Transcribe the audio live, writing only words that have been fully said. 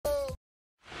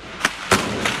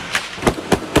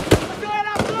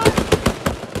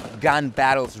Gun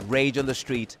battles rage on the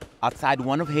street outside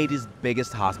one of Haiti's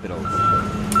biggest hospitals.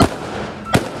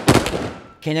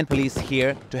 Kenyan police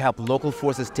here to help local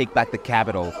forces take back the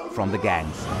capital from the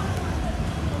gangs.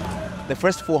 The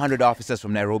first 400 officers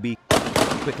from Nairobi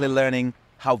quickly learning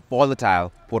how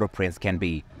volatile Port-au-Prince can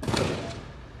be.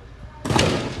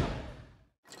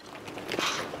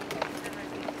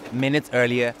 Minutes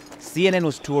earlier, CNN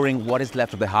was touring what is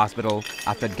left of the hospital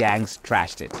after gangs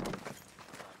trashed it.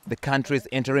 The country's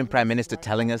interim prime minister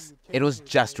telling us it was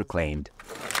just reclaimed.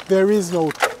 There is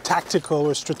no tactical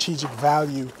or strategic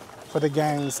value for the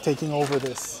gangs taking over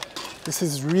this. This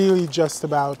is really just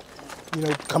about,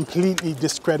 completely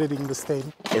discrediting the state.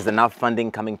 Is enough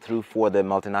funding coming through for the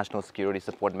multinational security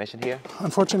support mission here?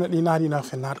 Unfortunately, not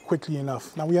enough and not quickly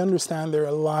enough. Now, we understand there are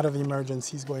a lot of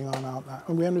emergencies going on out there,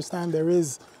 and we understand there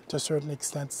is, to a certain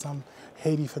extent, some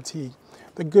Haiti fatigue.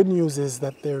 The good news is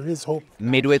that there is hope.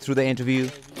 Midway through the interview,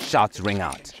 shots ring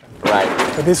out. Right.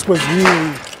 But this was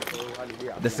really...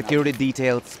 The security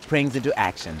detail springs into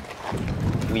action.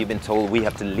 We've been told we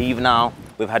have to leave now.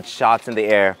 We've had shots in the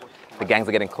air. The gangs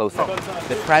are getting closer.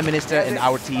 The Prime Minister and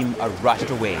our team are rushed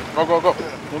away. Go, go, go.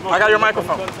 I got your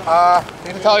microphone.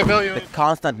 Need to tell you, Bill. The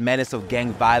constant menace of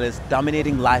gang violence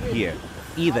dominating life here,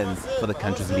 even for the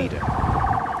country's leader.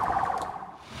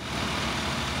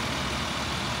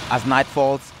 As night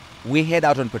falls, we head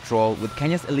out on patrol with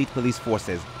Kenya's elite police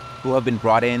forces who have been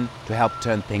brought in to help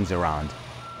turn things around.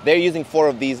 They're using 4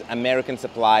 of these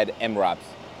American-supplied MRAPs,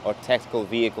 or tactical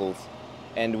vehicles,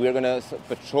 and we're going to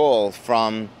patrol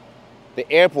from the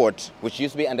airport, which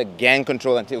used to be under gang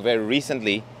control until very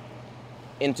recently,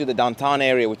 into the downtown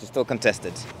area, which is still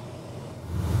contested.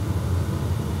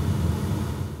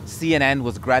 CNN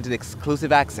was granted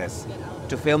exclusive access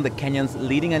to film the Kenyans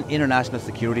leading an international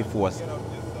security force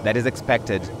that is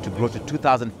expected to grow to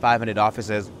 2,500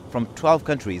 officers from 12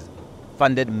 countries,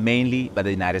 funded mainly by the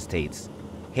United States.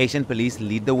 Haitian police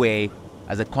lead the way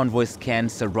as a convoy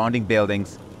scans surrounding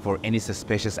buildings for any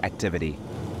suspicious activity.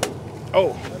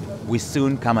 Oh. We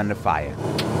soon come under fire.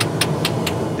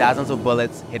 Dozens of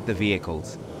bullets hit the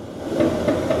vehicles.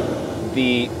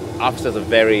 The officers are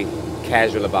very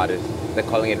casual about it. They're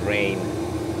calling it rain.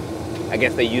 I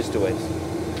guess they're used to it.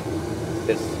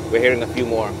 We're hearing a few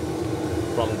more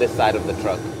from this side of the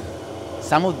truck.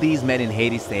 Some of these men in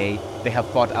Haiti say they have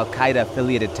fought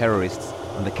Al-Qaeda-affiliated terrorists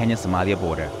on the Kenya-Somalia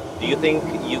border. Do you think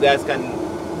you guys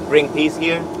can bring peace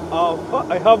here?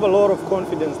 I have a lot of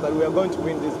confidence that we are going to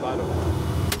win this battle.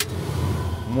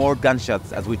 More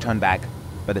gunshots as we turn back,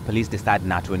 but the police decide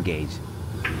not to engage.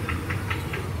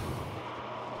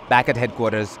 Back at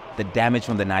headquarters, the damage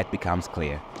from the night becomes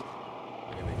clear.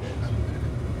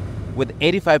 With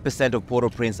 85% of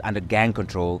Port-au-Prince under gang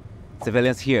control,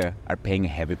 civilians here are paying a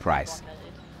heavy price.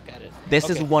 This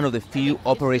is one of the few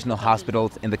operational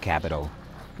hospitals in the capital,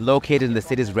 located in the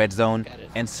city's red zone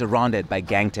and surrounded by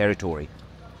gang territory.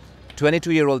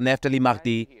 22-year-old Neftali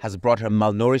Mahdi has brought her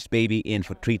malnourished baby in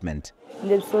for treatment.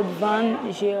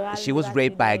 She was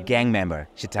raped by a gang member,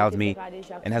 she tells me,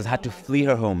 and has had to flee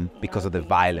her home because of the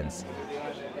violence.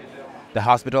 The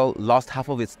hospital lost half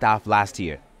of its staff last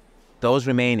year. Those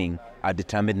remaining are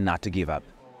determined not to give up.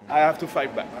 I have to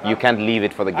fight back. You can't leave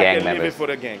it for the gang members. I can't leave it for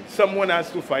the gang. Someone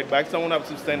has to fight back. Someone has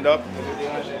to stand up.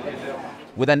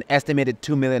 With an estimated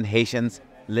 2 million Haitians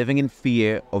living in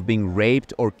fear of being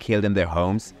raped or killed in their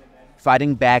homes,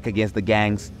 fighting back against the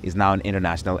gangs is now an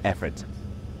international effort.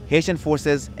 Haitian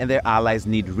forces and their allies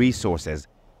need resources,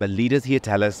 but leaders here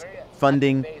tell us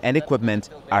funding and equipment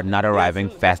are not arriving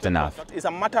fast enough. It's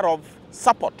a matter of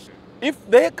support. If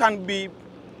they can be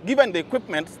given the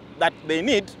equipment that they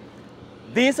need,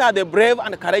 these are the brave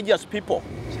and courageous people.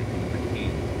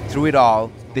 Through it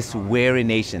all, this weary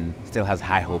nation still has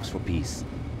high hopes for peace.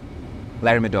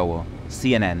 Larry Medowo,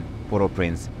 CNN,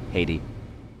 Port-au-Prince, Haiti.